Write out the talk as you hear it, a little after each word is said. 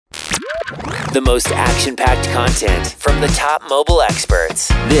The most action-packed content from the top mobile experts.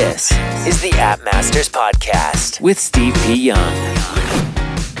 This is the App Masters Podcast with Steve P. Young.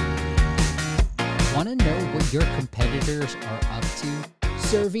 Want to know what your competitors are up to?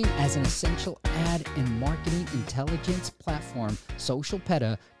 Serving as an essential ad and marketing intelligence platform,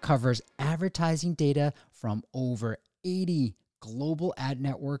 Socialpeda covers advertising data from over 80 global ad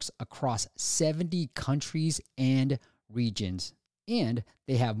networks across 70 countries and regions. And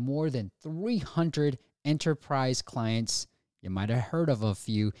they have more than 300 enterprise clients. You might have heard of a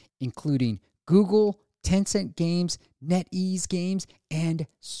few, including Google, Tencent Games, NetEase Games, and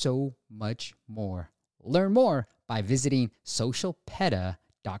so much more. Learn more by visiting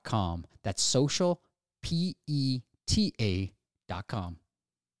socialpeda.com. That's socialpeta.com.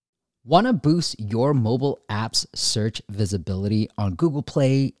 Want to boost your mobile app's search visibility on Google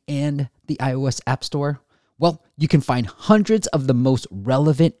Play and the iOS App Store? Well, you can find hundreds of the most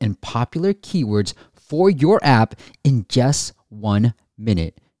relevant and popular keywords for your app in just 1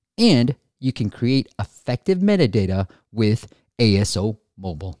 minute. And you can create effective metadata with ASO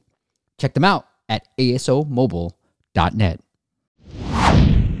Mobile. Check them out at asomobile.net.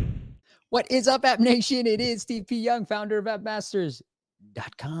 What is up, App Nation? It is Steve P. Young, founder of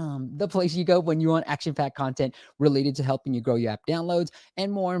AppMasters.com, the place you go when you want action-packed content related to helping you grow your app downloads,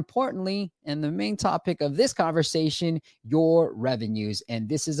 and more importantly, and the main topic of this conversation, your revenues. And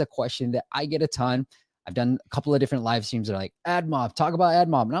this is a question that I get a ton. I've done a couple of different live streams that are like, AdMob, talk about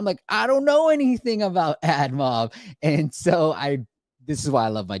AdMob. And I'm like, I don't know anything about AdMob. And so this is why I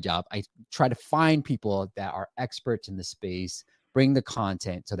love my job. I try to find people that are experts in the space, bring the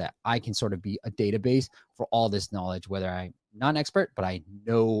content so that I can sort of be a database for all this knowledge, whether I'm not an expert, but I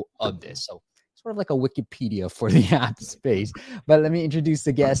know of this. So sort of like a Wikipedia for the app space. But let me introduce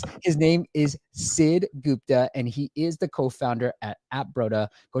the guest. His name is Sid Gupta, and he is the co-founder at AppBroda.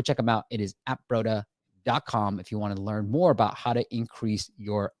 Go check him out. It is appbroda.com if you want to learn more about how to increase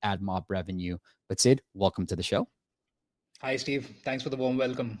your AdMob revenue. But Sid, welcome to the show. Hi, Steve. Thanks for the warm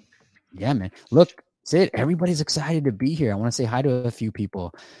welcome. Yeah, man. Look, Sid, everybody's excited to be here. I want to say hi to a few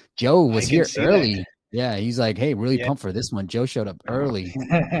people. Joe was here early. That. Yeah, he's like, hey, really pumped for this one. Joe showed up early.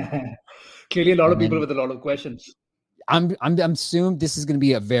 Clearly, a lot of people with a lot of questions. I'm assuming this is going to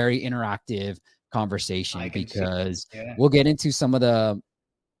be a very interactive conversation because we'll get into some of the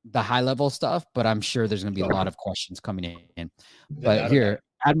high level stuff, but I'm sure there's going to be a lot of questions coming in. But here,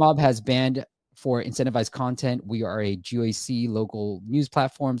 AdMob has banned for incentivized content. We are a GOAC local news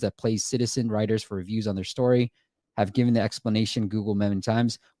platforms that plays citizen writers for reviews on their story. Have given the explanation Google many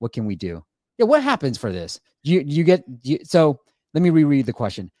times. What can we do? Yeah, what happens for this? So let me reread the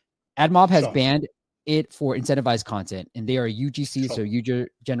question. AdMob has banned it for incentivized content, and they are a UGC, so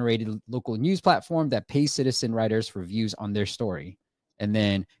user-generated local news platform that pays citizen writers for reviews on their story. And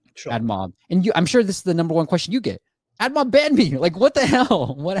then AdMob, and I'm sure this is the number one question you get. AdMob banned me. Like, what the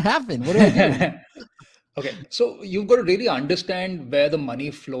hell? What happened? What do I do? Okay, so you've got to really understand where the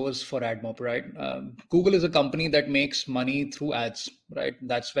money flows for AdMob, right? Google is a company that makes money through ads, right?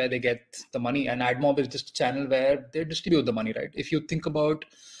 That's where they get the money, and AdMob is just a channel where they distribute the money, right? If you think about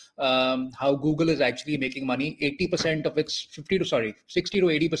how Google is actually making money, 80% of its 60 to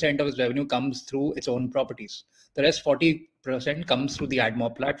 80% of its revenue comes through its own properties. The rest 40% comes through the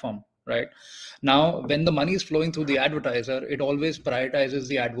AdMob platform. Right now, when the money is flowing through the advertiser, it always prioritizes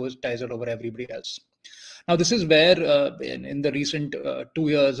the advertiser over everybody else. Now, this is where in the recent 2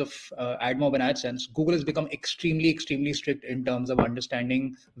 years of AdMob and AdSense, Google has become extremely strict in terms of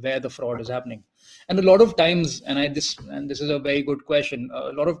understanding where the fraud is happening. And a lot of times, and this is a very good question,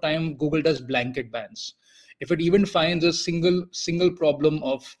 a lot of time Google does blanket bans. If it even finds a single problem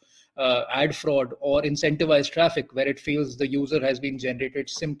of ad fraud or incentivized traffic where it feels the user has been generated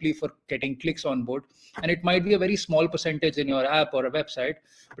simply for getting clicks on board, and it might be a very small percentage in your app or a website,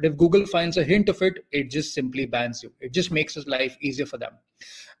 but if Google finds a hint of it, it just simply bans you. It just makes life easier for them.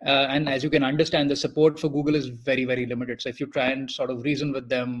 And as you can understand, the support for Google is very limited. So if you try and sort of reason with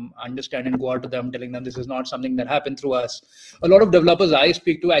them, understand and go out to them, telling them this is not something that happened through us. A lot of developers I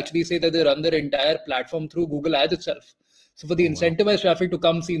speak to actually say that they run their entire platform through Google Ads itself. So for the incentivized traffic to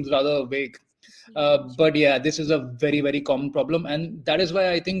come seems rather vague. But yeah, this is a very common problem. And that is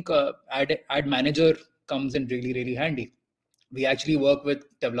why I think Ad Manager comes in really handy. We actually work with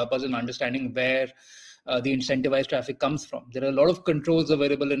developers in understanding where the incentivized traffic comes from. There are a lot of controls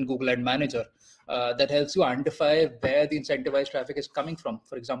available in Google Ad Manager that helps you identify where the incentivized traffic is coming from.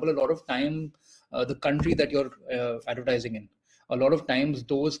 For example, a lot of time, the country that you're advertising in, a lot of times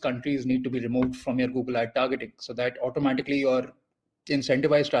those countries need to be removed from your Google ad targeting so that automatically your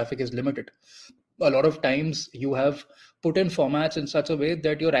incentivized traffic is limited. a lot of times you have put in formats in such a way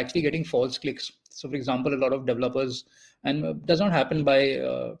that you're actually getting false clicks. So for example, a lot of developers, and it does not happen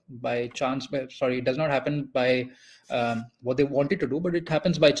by chance, sorry, it does not happen by what they wanted to do, but it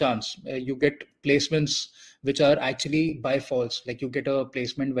happens by chance. You get placements which are actually by false. Like you get a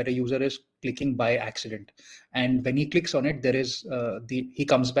placement where a user is clicking by accident, and when he clicks on it, there is he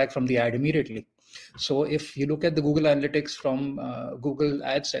comes back from the ad immediately. So if you look at the Google Analytics from Google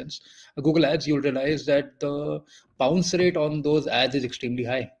AdSense, Google Ads, you'll realize that the bounce rate on those ads is extremely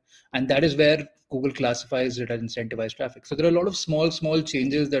high. And that is where Google classifies it as incentivized traffic. So there are a lot of small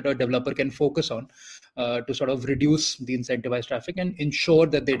changes that a developer can focus on to sort of reduce the incentivized traffic and ensure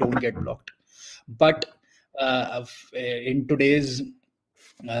that they don't get blocked. But in today's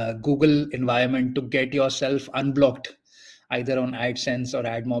Google environment, to get yourself unblocked either on AdSense or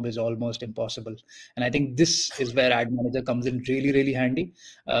AdMob is almost impossible. And I think this is where Ad Manager comes in really handy,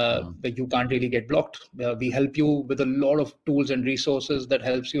 but you can't really get blocked. We help you with a lot of tools and resources that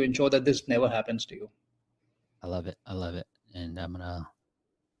helps you ensure that this never happens to you. I love it. And I'm going to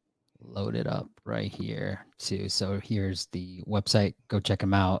load it up right here too. So here's the website. Go check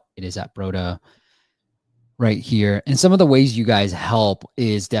them out. It is at Broda right here. And some of the ways you guys help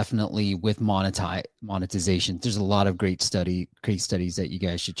is definitely with monetization. There's a lot of great studies that you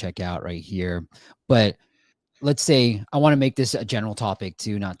guys should check out right here. But let's say I want to make this a general topic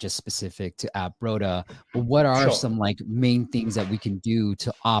too, not just specific to AppBroda, but what are some like main things that we can do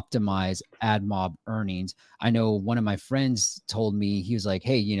to optimize AdMob earnings? I know one of my friends told me, he was like,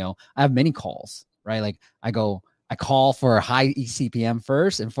 hey, I have many calls, right? Like I call for a high eCPM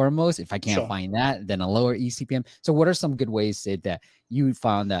first and foremost. If I can't find that, then a lower eCPM. So what are some good ways, Sid, that you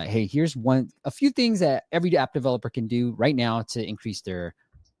found that, hey, here's a few things that every app developer can do right now to increase their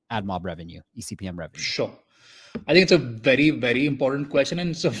AdMob revenue, eCPM revenue? Sure. I think it's a very important question,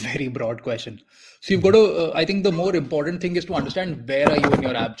 and it's a very broad question. So you've got to, I think the more important thing is to understand where are you in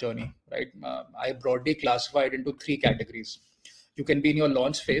your app journey, right? I broadly classify it into 3 categories. You can be in your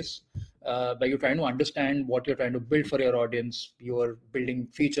launch phase, where you're trying to understand what you're trying to build for your audience. You're building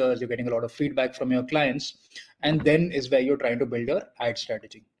features, you're getting a lot of feedback from your clients, and then is where you're trying to build your ad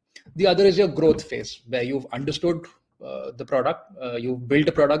strategy. The other is your growth phase, where you've understood the product, you've built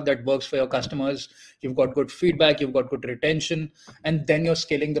a product that works for your customers, you've got good feedback, you've got good retention, and then you're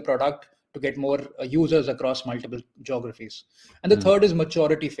scaling the product to get more users across multiple geographies. And the third is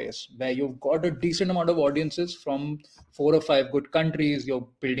maturity phase, where you've got a decent amount of audiences from 4 or 5 good countries, you're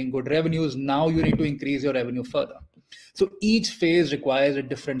building good revenues, now you need to increase your revenue further. So each phase requires a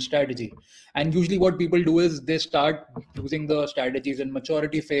different strategy. And usually what people do is they start using the strategies in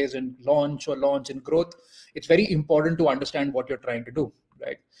maturity phase and launch and growth. It's very important to understand what you're trying to do,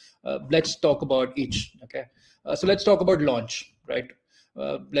 right? Let's talk about each, okay? So let's talk about launch, right?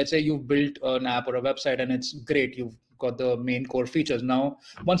 Let's say you've built an app or a website and it's great. You've got the main core features. Now,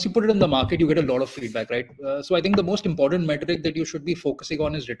 once you put it in the market, you get a lot of feedback, right? So I think the most important metric that you should be focusing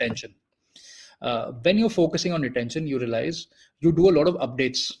on is retention. When you're focusing on retention, you realize you do a lot of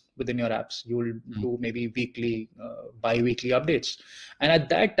updates within your apps. You will do maybe weekly, bi-weekly updates. And at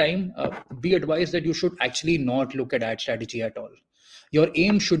that time, be advised that you should actually not look at ad strategy at all. Your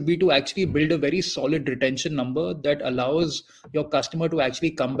aim should be to actually build a very solid retention number that allows your customer to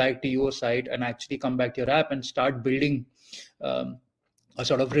actually come back to your site and actually come back to your app and start building a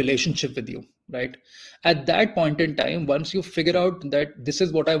sort of relationship with you, right? At that point in time, once you figure out that this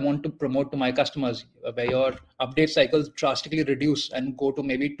is what I want to promote to my customers, where your update cycles drastically reduce and go to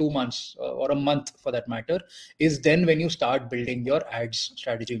maybe 2 months or a month for that matter, is then when you start building your ads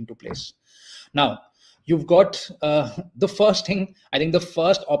strategy into place. Now, you've got the first thing, I think the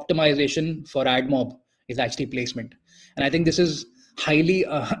first optimization for AdMob is actually placement. And I think this is highly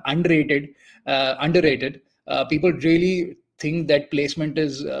underrated. People really think that placement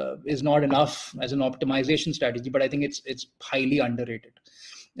is not enough as an optimization strategy, but I think it's highly underrated.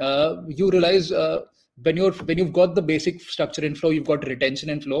 You realize when you've got the basic structure and flow, you've got retention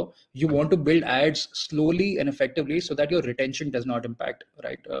and flow, you want to build ads slowly and effectively so that your retention does not impact,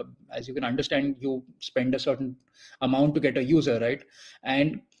 right? As you can understand, you spend a certain amount to get a user, right?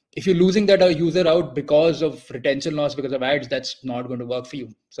 And if you're losing that user out because of retention loss, because of ads, that's not going to work for you.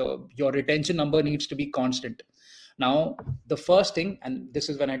 So your retention number needs to be constant. Now, the first thing, and this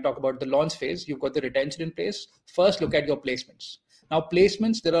is when I talk about the launch phase, you've got the retention in place. First, look at your placements. Now,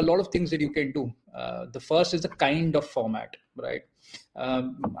 placements, there are a lot of things that you can do. The first is the kind of format, right?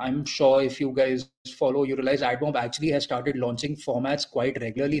 I'm sure if you guys follow, you realize AdMob actually has started launching formats quite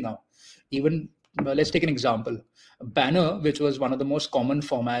regularly now. Even, let's take an example. Banner, which was one of the most common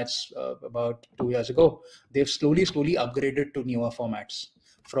formats about 2 years ago, they've slowly upgraded to newer formats.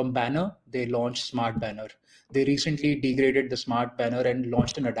 From banner, they launched Smart Banner. They recently degraded the Smart Banner and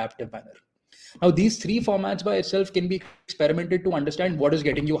launched an Adaptive Banner. Now, these three formats by itself can be experimented to understand what is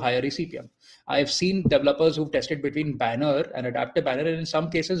getting you higher eCPM. I've seen developers who've tested between banner and adaptive banner, and in some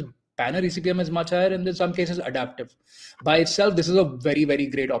cases, banner eCPM is much higher, and in some cases, adaptive. By itself, this is a very, very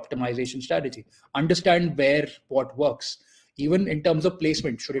great optimization strategy. Understand where what works. Even in terms of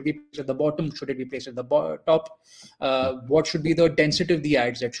placement, should it be placed at the bottom? Should it be placed at the top? What should be the density of the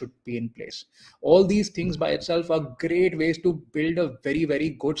ads that should be in place? All these things by itself are great ways to build a very, very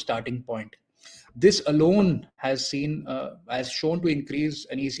good starting point. This alone has shown to increase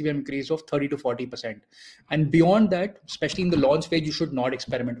an eCPM increase of 30 to 40%. And beyond that, especially in the launch phase, you should not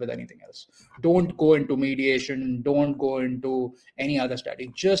experiment with anything else. Don't go into mediation. Don't go into any other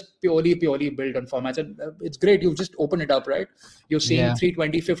strategy. Just purely build on formats. And it's great. You've just opened it up, right? You're seeing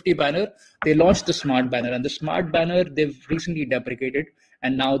 320/50 banner. They launched the Smart Banner, and the Smart Banner they've recently deprecated,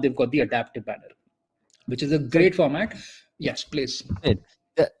 and now they've got the Adaptive Banner, which is a great format. Yes, please.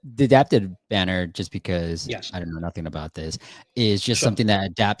 The adaptive banner, just because I don't know nothing about this, is just something that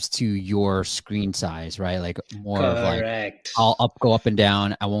adapts to your screen size, right? Like more of like I'll go up and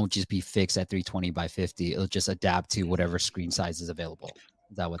down. I won't just be fixed at 320/50. It'll just adapt to whatever screen size is available.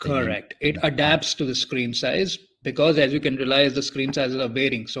 Is that what they mean? Correct. It adapts to the screen size because, as you can realize, the screen sizes are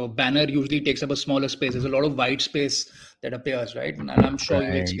varying. So banner usually takes up a smaller space. There's a lot of white space that appears, right? And I'm sure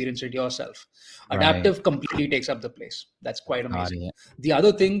you've experienced it yourself. Adaptive completely takes up the place. That's quite amazing. The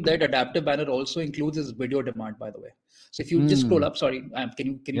other thing that adaptive banner also includes is video demand, by the way. So if you just scroll up, sorry, can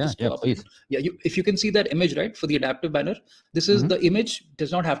you just scroll up? Please. Yeah, if you can see that image, right, for the adaptive banner, this is the image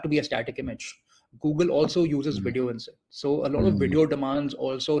does not have to be a static image. Google also uses video instead. So a lot of video demands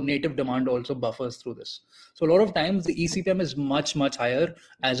also, native demand also buffers through this. So a lot of times the eCPM is much, much higher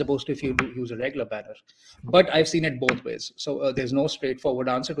as opposed to if you use a regular banner. But I've seen it both ways. So there's no straightforward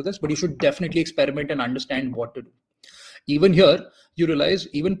answer to this, but you should definitely experiment and understand what to do. Even here, you realize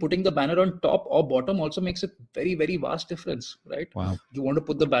even putting the banner on top or bottom also makes a very, very vast difference, right? Wow. You want to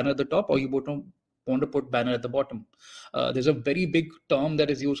put the banner at the top or you want to put banner at the bottom. There's a very big term that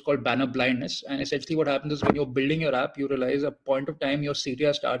is used called banner blindness. And essentially what happens is when you're building your app, you realize a point of time your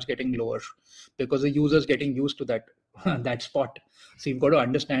CTR starts getting lower because the user's getting used to that spot. So you've got to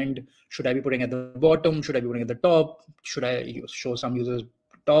understand, should I be putting at the bottom? Should I be putting at the top? Should I show some users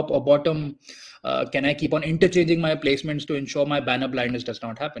top or bottom? Can I keep on interchanging my placements to ensure my banner blindness does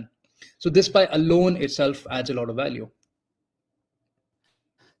not happen? So this by alone itself adds a lot of value.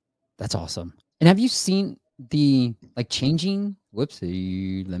 That's awesome. And have you seen the changing?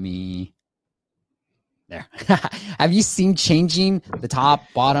 Whoopsie, let me. There. Have you seen changing the top,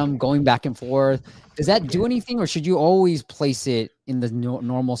 bottom, going back and forth? Does that do anything, or should you always place it in the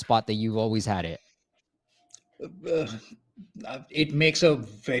normal spot that you've always had it? It makes a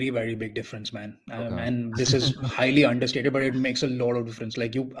very, very big difference, man. And this is highly understated, but it makes a lot of difference.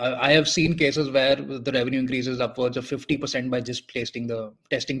 Like I have seen cases where the revenue increases upwards of 50% by just testing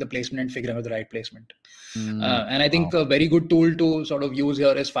the placement and figuring out the right placement. And I think a very good tool to sort of use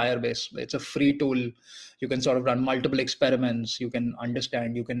here is Firebase. It's a free tool. You can sort of run multiple experiments. You can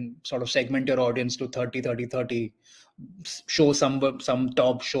understand, you can sort of segment your audience to 30, 30, 30. Show some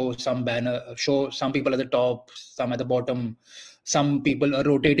top, show some banner, show some people at the top, some at the bottom, some people a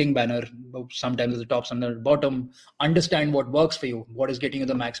rotating banner, sometimes at the top, sometimes at the bottom. Understand what works for you, what is getting you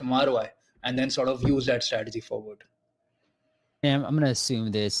the maximum ROI, and then sort of use that strategy forward. And I'm going to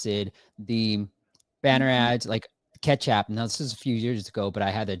assume this, Sid, the banner ads like Ketchup. Now, this is a few years ago, but I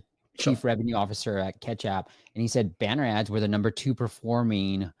had a chief revenue officer at Ketchup, and he said banner ads were the #2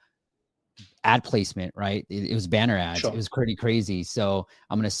 performing ad placement, right? It was banner ads. It was pretty crazy. So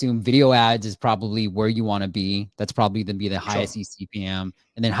I'm going to assume video ads is probably where you want to be. That's probably going to be the highest eCPM.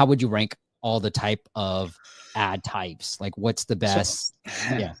 And then how would you rank all the type of ad types? Like what's the best?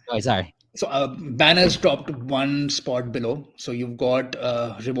 Sorry. So banners dropped one spot below. So you've got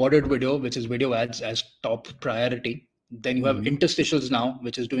rewarded video, which is video ads as top priority. Then you have interstitials now,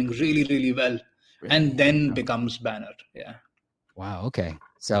 which is doing really, really well. And then becomes banner. Yeah. Wow. Okay.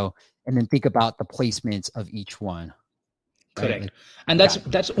 So, and then think about the placements of each one. Correct. Right? And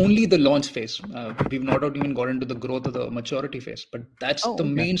that's only the launch phase. We've not even got into the growth of the maturity phase, but that's the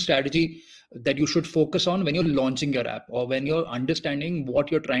main strategy that you should focus on when you're launching your app or when you're understanding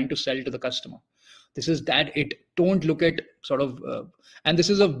what you're trying to sell to the customer. This is that it. Don't look at sort of, and this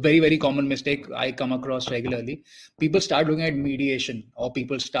is a very, very common mistake I come across regularly. People start looking at mediation, or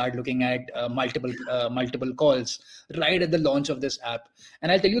people start looking at multiple calls right at the launch of this app.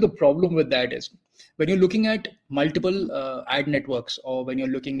 And I'll tell you the problem with that is when you're looking at multiple ad networks or when you're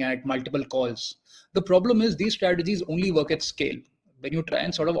looking at multiple calls, the problem is these strategies only work at scale. when you try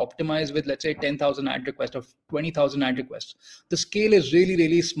and sort of optimize with, let's say, 10,000 ad requests or 20,000 ad requests, the scale is really,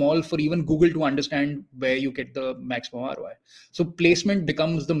 really small for even Google to understand where you get the maximum ROI. So placement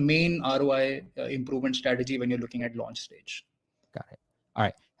becomes the main ROI improvement strategy when you're looking at launch stage. Got it. All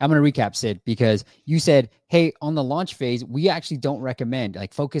right. I'm going to recap, Sid, because you said, hey, on the launch phase, we actually don't recommend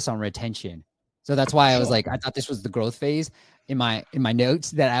like focus on retention. So that's why I was like, I thought this was the growth phase in my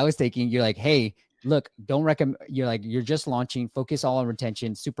notes that I was taking. You're like, hey, look, don't recommend, you're like, you're just launching, focus all on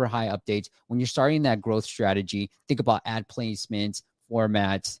retention, super high updates. When you're starting that growth strategy, think about ad placements,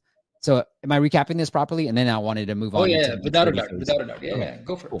 formats. So am I recapping this properly? And then I wanted to move on. Oh yeah, without a doubt. Yeah, okay.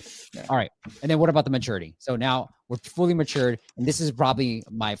 Go for cool. it. Yeah. All right. And then what about the maturity? So now we're fully matured, and this is probably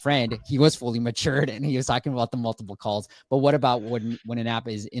my friend. He was fully matured and he was talking about the multiple calls, but what about when an app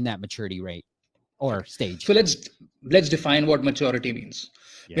is in that maturity rate or stage? So let's define what maturity means.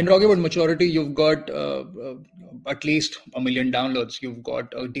 Yeah. When talking about maturity, you've got at least 1 million downloads. You've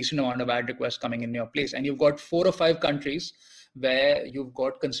got a decent amount of ad requests coming in your place, and you've got 4 or 5 countries where you've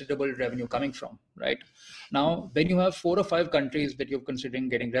got considerable revenue coming from, right? Now, when you have 4 or 5 countries that you're considering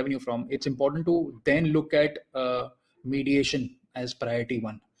getting revenue from, it's important to then look at mediation as priority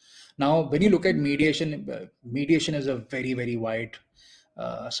 1. Now, when you look at mediation, mediation is a very, very wide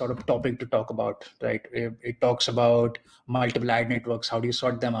sort of topic to talk about, right? It talks about multiple ad networks. How do you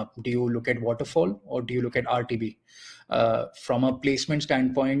sort them up? Do you look at waterfall or do you look at RTB? From a placement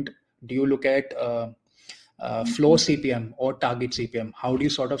standpoint, do you look at flow CPM or target CPM? How do you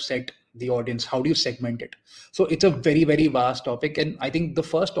sort of set the audience? How do you segment it? So it's a very, very vast topic. And I think the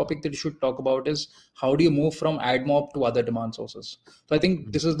first topic that you should talk about is how do you move from AdMob to other demand sources? So I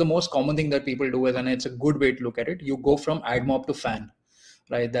think this is the most common thing that people do, and it's a good way to look at it. You go from AdMob to Fan.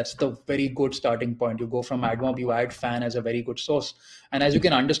 Right, that's the very good starting point. You go from AdMob, you add Fan as a very good source. And as you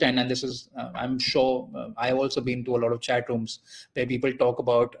can understand, and this is, I'm sure I've also been to a lot of chat rooms where people talk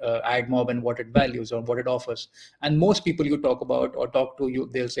about AdMob and what it values or what it offers. And most people you talk about or talk to,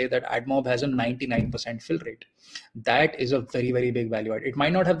 they'll say that AdMob has a 99% fill rate. That is a very, very big value add. It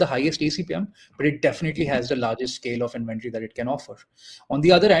might not have the highest ACPM, but it definitely has the largest scale of inventory that it can offer. On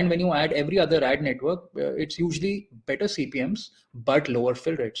the other hand, when you add every other ad network, it's usually better CPMs, but lower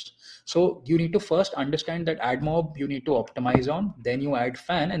fill rates. So you need to first understand that AdMob you need to optimize on, then you add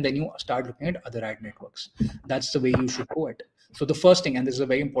Fan, and then you start looking at other ad networks. That's the way you should go at. So the first thing, and this is a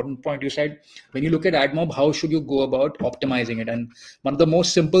very important point, you said, when you look at AdMob, how should you go about optimizing it? And one of the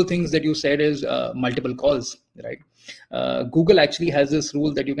most simple things that you said is multiple calls, right? Google actually has this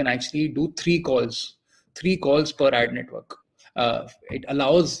rule that you can actually do 3 calls per ad network. It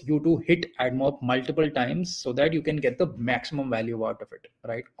allows you to hit AdMob multiple times so that you can get the maximum value out of it,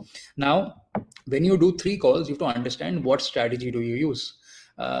 right? Now, when you do 3 calls, you have to understand what strategy do you use.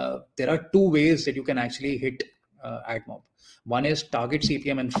 There are 2 ways that you can actually hit AdMob. One is target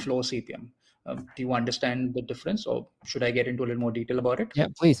CPM and flow CPM. Do you understand the difference, or should I get into a little more detail about it? Yeah,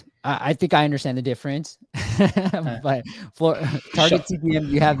 please. I think I understand the difference. But for target CPM,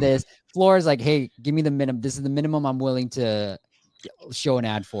 you have this. Floor is like, hey, give me the minimum. This is the minimum I'm willing to show an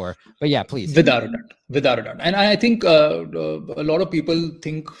ad for. But yeah, please. Without a doubt. And I think a lot of people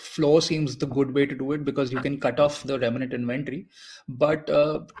think flow seems the good way to do it because you can cut off the remnant inventory. But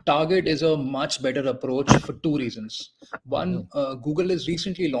target is a much better approach for 2 reasons. One, Google has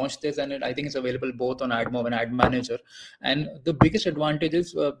recently launched this, and I think it's available both on AdMob and Ad Manager. And the biggest advantage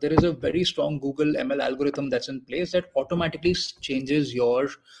is there is a very strong Google ML algorithm that's in place that automatically changes your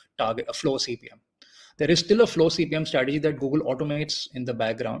target flow CPM. There is still a flow CPM strategy that Google automates in the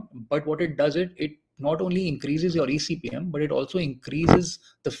background, but what it does, it not only increases your eCPM, but it also increases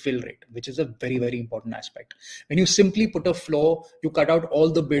the fill rate, which is a very, very important aspect. When you simply put a flow, you cut out all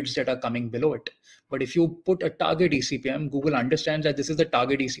the bids that are coming below it. But if you put a target eCPM, Google understands that this is the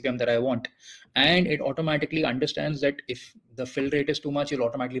target eCPM that I want. And it automatically understands that if the fill rate is too much, you'll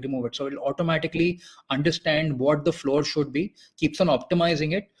automatically remove it. So it'll automatically understand what the floor should be, keeps on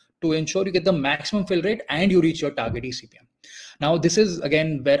optimizing it to ensure you get the maximum fill rate and you reach your target eCPM. Now, this is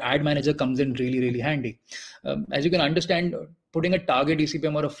again where Ad Manager comes in really, really handy. As you can understand, putting a target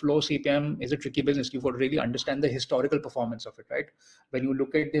eCPM or a flow CPM is a tricky business. You've got to really understand the historical performance of it, right? When you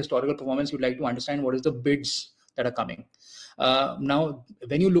look at the historical performance, you'd like to understand what is the bids that are coming. Now,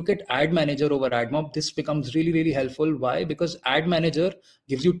 when you look at Ad Manager over AdMob, this becomes really, really helpful. Why? Because Ad Manager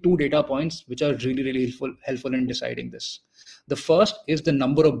gives you 2 data points, which are really, really helpful in deciding this. The first is the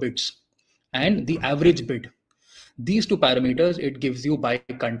number of bids and the average bid. These 2 parameters, it gives you by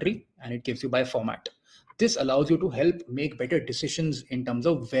country and it gives you by format. This allows you to help make better decisions in terms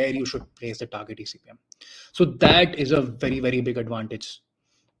of where you should place the target eCPM. So that is a very, very big advantage.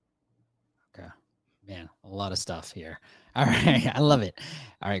 Okay, man, a lot of stuff here. All right. I love it.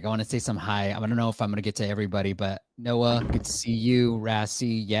 All right. I want to say some hi. I don't know if I'm going to get to everybody, but Noah, good to see you.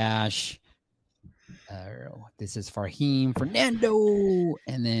 Rassi, Yash. This is Farhim, Fernando,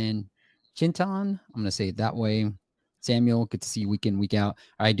 and then Chintan. I'm going to say it that way. Samuel, good to see you week in, week out.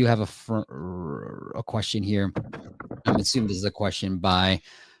 I do have a question here. I'm assuming this is a question by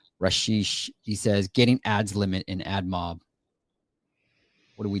Rashish. He says, getting ads limit in AdMob.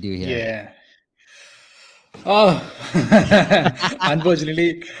 What do we do here? Yeah. Oh,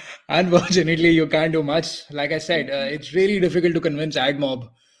 unfortunately, you can't do much. Like I said, it's really difficult to convince AdMob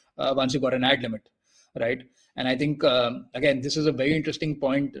once you got an ad limit, right? And I think, again, this is a very interesting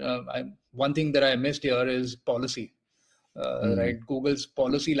point. One thing that I missed here is policy. Right, Google's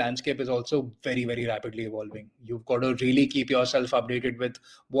policy landscape is also very, very rapidly evolving. You've got to really keep yourself updated with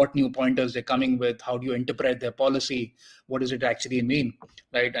what new pointers they're coming with. How do you interpret their policy? What does it actually mean,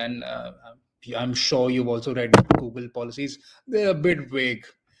 right? And I'm sure you've also read Google policies. They're a bit vague,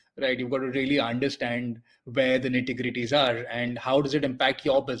 right? You've got to really understand where the nitty-gritties are and how does it impact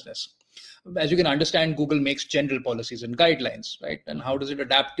your business. As you can understand, Google makes general policies and guidelines, right? And how does it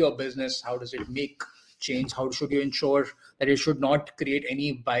adapt to your business? How does it make change? How should you ensure that it should not create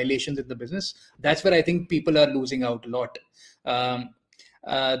any violations in the business? That's where I think people are losing out a lot.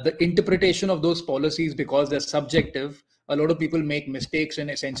 The interpretation of those policies, because they're subjective, a lot of people make mistakes, and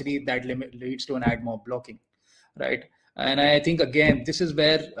essentially that leads to an ad mob blocking, right? And I think, again, this is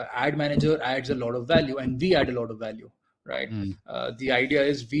where Ad Manager adds a lot of value, and we add a lot of value, right? The idea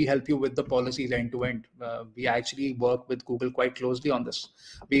is we help you with the policies end to end. We actually work with Google quite closely on this.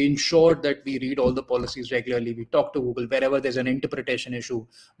 We ensure that we read all the policies regularly. We talk to Google wherever there's an interpretation issue.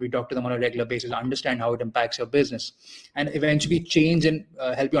 We talk to them on a regular basis, understand how it impacts your business, and eventually change and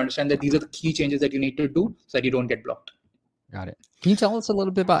help you understand that these are the key changes that you need to do so that you don't get blocked. Got it. Can you tell us a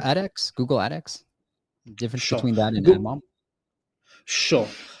little bit about AdX, Google AdX? The difference between that and AdMob? Sure.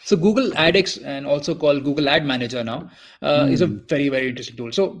 So Google AdX, and also called Google Ad Manager now, is a very, very interesting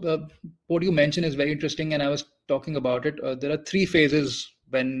tool. So what you mentioned is very interesting, and I was talking about it. There are three phases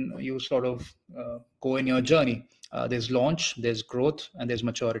when you sort of go in your journey. There's launch, there's growth, and there's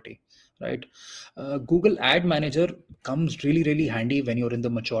maturity, right? Google Ad Manager comes really, really handy when you're in the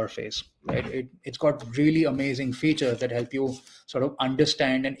mature phase, right? It's got really amazing features that help you sort of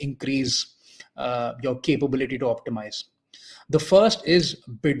understand and increase your capability to optimize. The first is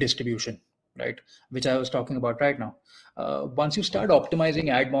bid distribution, right? Which I was talking about right now. Once you start optimizing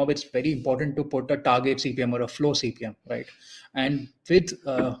AdMob, it's very important to put a target CPM or a flow CPM, right? And with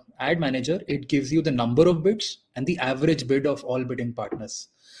Ad Manager, it gives you the number of bids and the average bid of all bidding partners.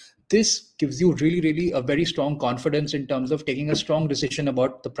 This gives you really, really a very strong confidence in terms of taking a strong decision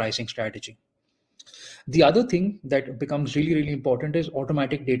about the pricing strategy. The other thing that becomes really, really important is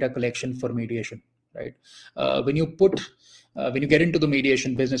automatic data collection for mediation, right? When you get into the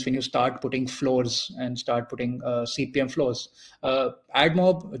mediation business, when you start putting floors and start putting CPM floors,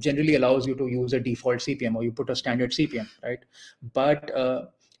 AdMob generally allows you to use a default CPM, or you put a standard CPM, right? But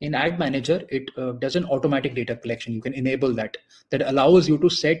in Ad Manager, it does an automatic data collection. You can enable that allows you to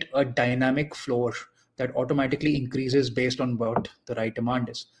set a dynamic floor that automatically increases based on what the right demand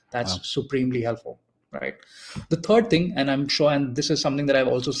is. That's supremely helpful. Right. The third thing, and I'm sure, and this is something that I've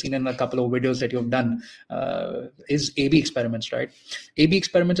also seen in a couple of videos that you've done, is A/B experiments, right? A/B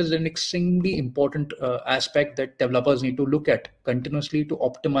experiments is an extremely important aspect that developers need to look at continuously to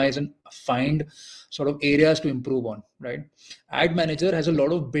optimize and find sort of areas to improve on, right? Ad Manager has a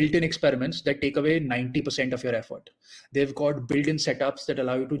lot of built-in experiments that take away 90% of your effort. They've got built-in setups that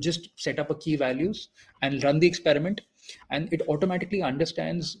allow you to just set up a key values and run the experiment, and it automatically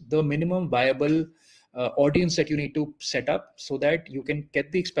understands the minimum viable audience that you need to set up so that you can get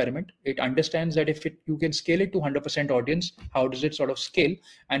the experiment. It understands that if you can scale it to 100% audience, how does it sort of scale,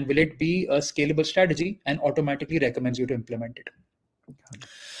 and will it be a scalable strategy, and automatically recommends you to implement it.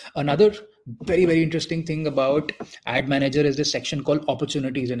 Another very, very interesting thing about Ad Manager is this section called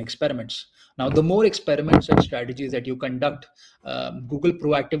opportunities and experiments. Now, the more experiments and strategies that you conduct, Google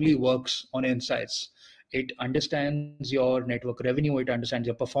proactively works on insights. It understands your network revenue, it understands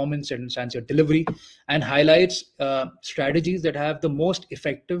your performance, it understands your delivery, and highlights strategies that have the most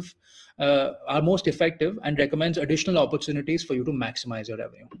effective, are most effective, and recommends additional opportunities for you to maximize your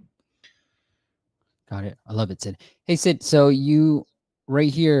revenue. Got it. I love it, Sid. Hey, Sid, so you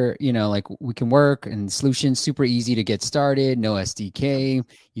right here, like we can work and solutions, super easy to get started, no SDK.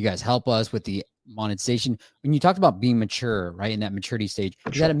 You guys help us with the monetization. When you talked about being mature, right, in that maturity stage,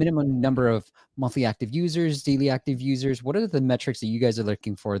 is that a minimum number of monthly active users, daily active users? What are the metrics that you guys are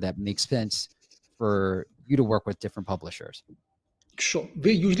looking for that makes sense for you to work with different publishers? Sure.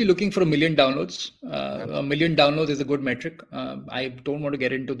 We're usually looking for 1 million downloads. 1 million downloads is a good metric. I don't want to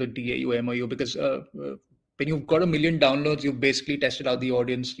get into the DAU, MAU because when you've got 1 million downloads, you've basically tested out the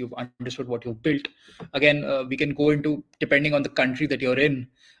audience. You've understood what you've built. Again, we can go into, depending on the country that you're in,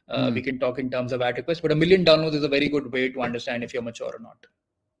 we can talk in terms of ad requests. But 1 million downloads is a very good way to understand if you're mature or not.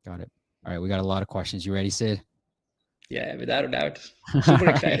 Got it. All right. We got a lot of questions. You ready, Sid? Yeah, without a doubt. Super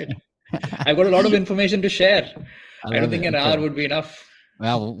excited. I've got a lot of information to share. I don't think an hour would be enough.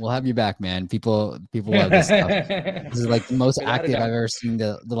 Well, we'll have you back, man. People love this stuff. This is like the most active I've ever seen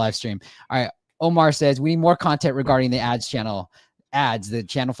the live stream. All right. Omar says, we need more content regarding the ads channel. The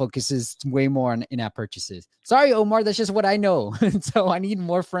channel focuses way more on in-app purchases. Sorry, Omar, that's just what I know. So I need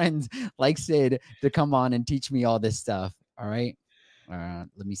more friends like Sid to come on and teach me all this stuff. All right.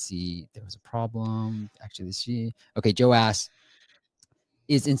 Let me see. There was a problem. Actually, this year. Okay, Joe asks,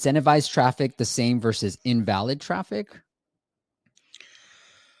 is incentivized traffic the same versus invalid traffic?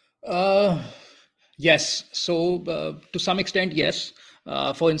 Yes. So to some extent, yes.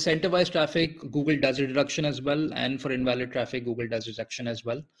 For incentivized traffic, Google does a deduction as well. And for invalid traffic, Google does deduction as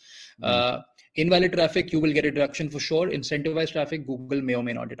well. Invalid traffic, you will get a deduction for sure. Incentivized traffic, Google may or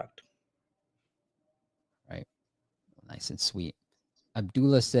may not deduct. Right. Nice and sweet.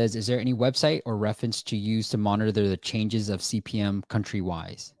 Abdullah says, is there any website or reference to use to monitor the changes of CPM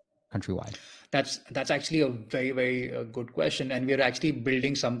countrywide? That's actually a very, very good question. And we're actually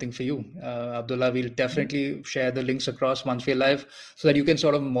building something for you. Abdullah, we'll definitely share the links across once we're live so that you can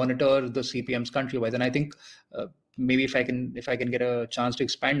sort of monitor the CPMs countrywide. And I think maybe if I can get a chance to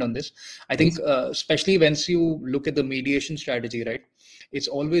expand on this, I think especially once you look at the mediation strategy, right? It's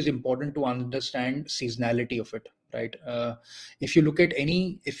always important to understand seasonality of it, right? If you look at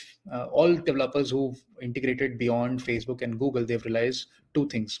all developers who've integrated beyond Facebook and Google, they've realized two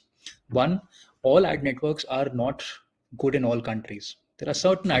things. One, all ad networks are not good in all countries. There are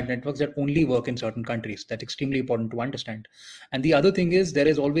certain ad networks that only work in certain countries. That's extremely important to understand. And the other thing is there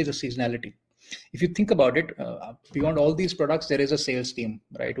is always a seasonality. If you think about it, beyond all these products, there is a sales team,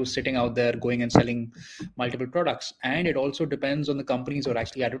 right, who's sitting out there going and selling multiple products. And it also depends on the companies who are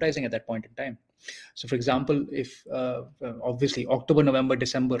actually advertising at that point in time. So, for example, if obviously October, November,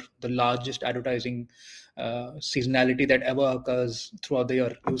 December, the largest advertising seasonality that ever occurs throughout the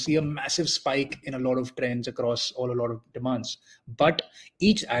year, you see a massive spike in a lot of trends across a lot of demands. But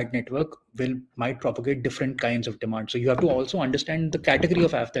each ad network might propagate different kinds of demand. So you have to also understand the category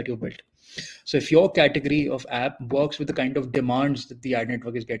of app that you built. So if your category of app works with the kind of demands that the ad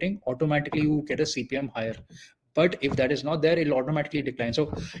network is getting, automatically you get a CPM higher. But if that is not there, it'll automatically decline.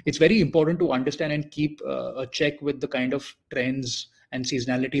 So it's very important to understand and keep a check with the kind of trends and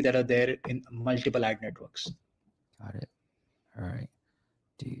seasonality that are there in multiple ad networks. Got it. All right.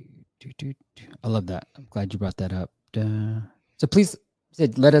 I love that. I'm glad you brought that up. So please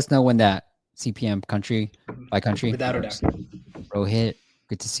let us know when that CPM country by country. Without a doubt. Rohit,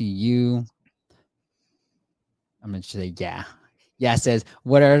 good to see you. I'm going to say, yeah. Yeah, says,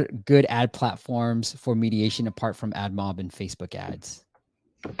 what are good ad platforms for mediation apart from AdMob and Facebook ads?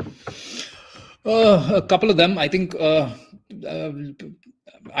 A couple of them. I think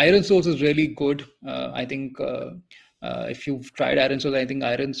ironSource is really good. I think if you've tried ironSource, I think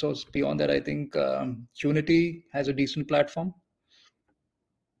ironSource. Beyond that, I think Unity has a decent platform.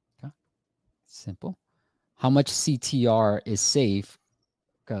 Okay. Simple. How much CTR is safe?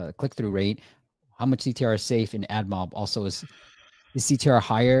 Click-through rate. How much CTR is safe in AdMob? Also, is CTR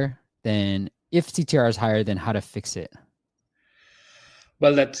higher than? If CTR is higher, then how to fix it?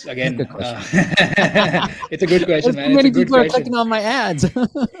 Well, that's again, it's a good question, man. Many people are clicking on my ads.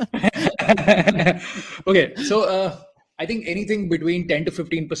 Okay, so I think anything between 10 to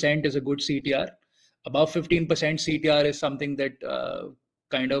 15% is a good CTR. Above 15% CTR is something that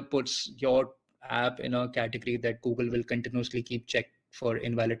kind of puts your app in a category that Google will continuously keep check for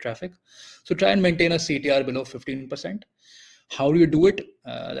invalid traffic. So try and maintain a CTR below 15%. How do you do it?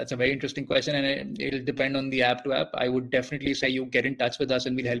 That's a very interesting question, and it'll depend on the app to app. I would definitely say you get in touch with us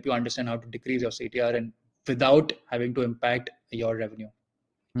and we'll help you understand how to decrease your CTR and without having to impact your revenue.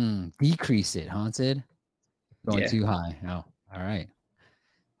 Decrease it, huh, Sid? Going too high. Oh, all right.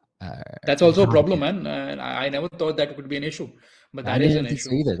 That's also a problem, man. I never thought that would be an issue, but that is an issue.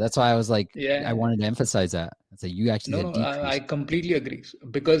 So either. That's why I was like, I wanted to emphasize that. So you actually No, I completely agree.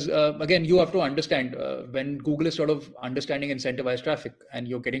 Because again, you have to understand when Google is sort of understanding incentivized traffic and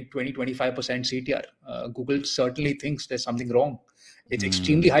you're getting 20-25% CTR, Google certainly thinks there's something wrong. It's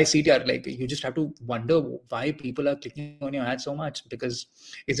extremely high CTR. Like you just have to wonder why people are clicking on your ad so much, because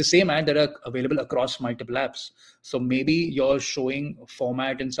it's the same ad that are available across multiple apps. So maybe you're showing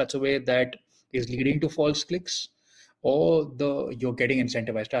format in such a way that is leading to false clicks, or you're getting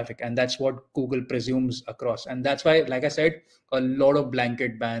incentivized traffic. And that's what Google presumes across. And that's why, like I said, a lot of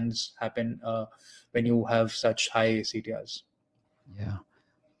blanket bans happen when you have such high CTRs. Yeah.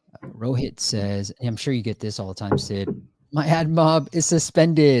 Rohit says, I'm sure you get this all the time, Sid. My AdMob is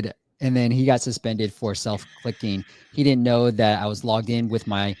suspended. And then he got suspended for self-clicking. He didn't know that I was logged in with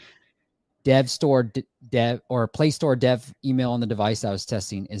my Play Store dev email on the device I was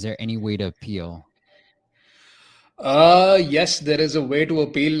testing. Is there any way to appeal? Yes, there is a way to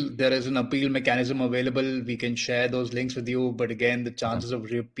appeal. There is an appeal mechanism available. We can share those links with you. But again, the chances of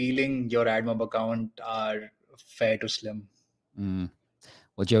repealing your AdMob account are fair to slim.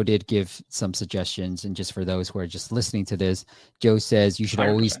 Well, Joe did give some suggestions, and just for those who are just listening to this, Joe says you should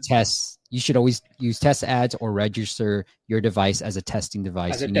 100%. always use test ads or register your device as a testing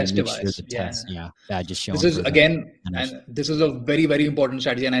device. As a test device. Just showing. This is again, and this is a very, very important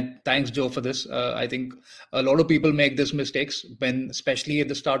strategy. And thanks, Joe, for this. I think a lot of people make this mistakes when, especially at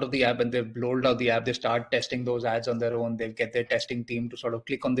the start of the app, and they've rolled out the app, they start testing those ads on their own. They'll get their testing team to sort of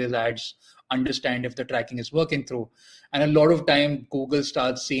click on these ads, understand if the tracking is working through. And a lot of time, Google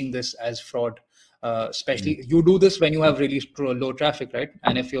starts seeing this as fraud. Especially you do this when you have really low traffic, right?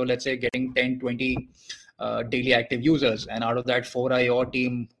 And if you're, let's say, getting 10, 20 daily active users, and out of that 4 are your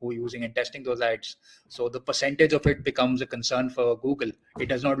team who are using and testing those ads. So the percentage of it becomes a concern for Google. It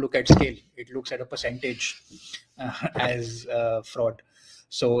does not look at scale. It looks at a percentage as fraud.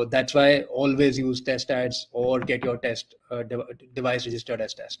 So that's why always use test ads or get your test device registered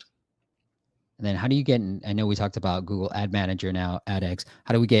as test. And then how do you get, I know we talked about Google Ad Manager now, AdX.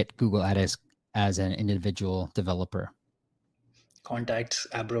 How do we get Google AdX as an individual developer? Contact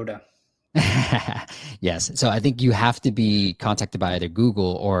Abroda. Yes. So I think you have to be contacted by either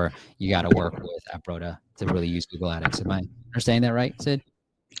Google or you got to work with Abroda to really use Google AdX. Am I understanding that right, Sid?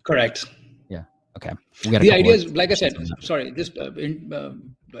 Correct. Yeah. Okay. The idea is, like I said, sorry, just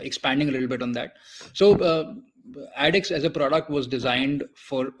expanding a little bit on that. So AdX as a product was designed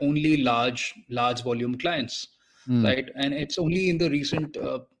for only large volume clients. Right, and it's only in the recent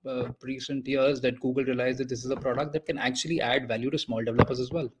years that Google realized that this is a product that can actually add value to small developers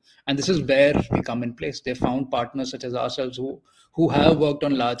as well. And this is where we come in place. They found partners such as ourselves who have worked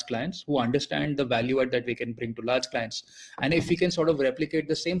on large clients, who understand the value add that we can bring to large clients. And if we can sort of replicate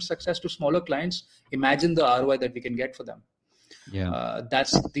the same success to smaller clients, imagine the ROI that we can get for them. Yeah,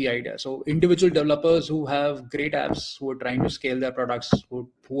 that's the idea. So individual developers who have great apps, who are trying to scale their products,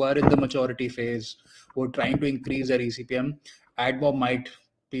 who are in the maturity phase, who are trying to increase their eCPM, AdMob might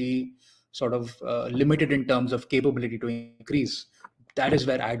be sort of limited in terms of capability to increase. That is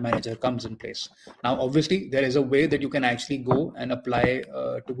where Ad Manager comes in place. Now, obviously, there is a way that you can actually go and apply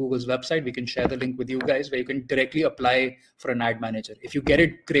to Google's website. We can share the link with you guys where you can directly apply for an Ad Manager. If you get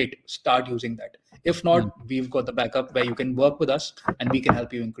it, great, start using that. If not, we've got the backup where you can work with us and we can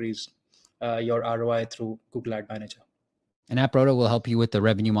help you increase your ROI through Google Ad Manager. And Abroda will help you with the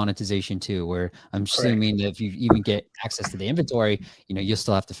revenue monetization too, where I'm assuming that if you even get access to the inventory, you'll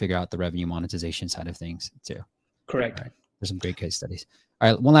still have to figure out the revenue monetization side of things too. Correct. Right. There's some great case studies.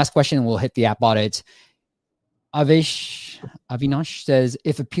 All right, one last question and we'll hit the app audit. Avinash says,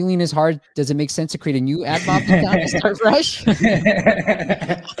 if appealing is hard, does it make sense to create a new AdMob account and start fresh?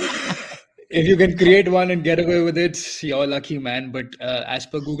 If you can create one and get away with it, you're lucky, man. But as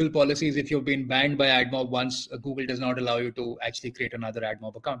per Google policies, if you've been banned by AdMob once, Google does not allow you to actually create another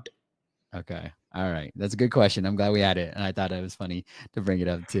AdMob account. Okay. All right. That's a good question. I'm glad we had it. And I thought it was funny to bring it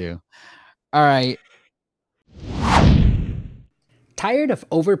up too. All right. Tired of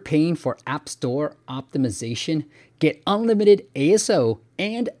overpaying for App Store optimization? Get unlimited ASO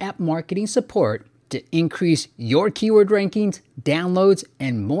and app marketing support to increase your keyword rankings, downloads,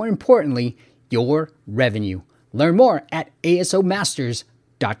 and more importantly, your revenue. Learn more at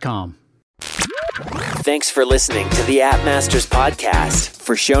asomasters.com. Thanks for listening to the App Masters podcast.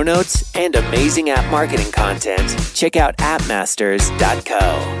 For show notes and amazing app marketing content, check out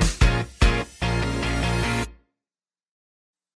appmasters.co.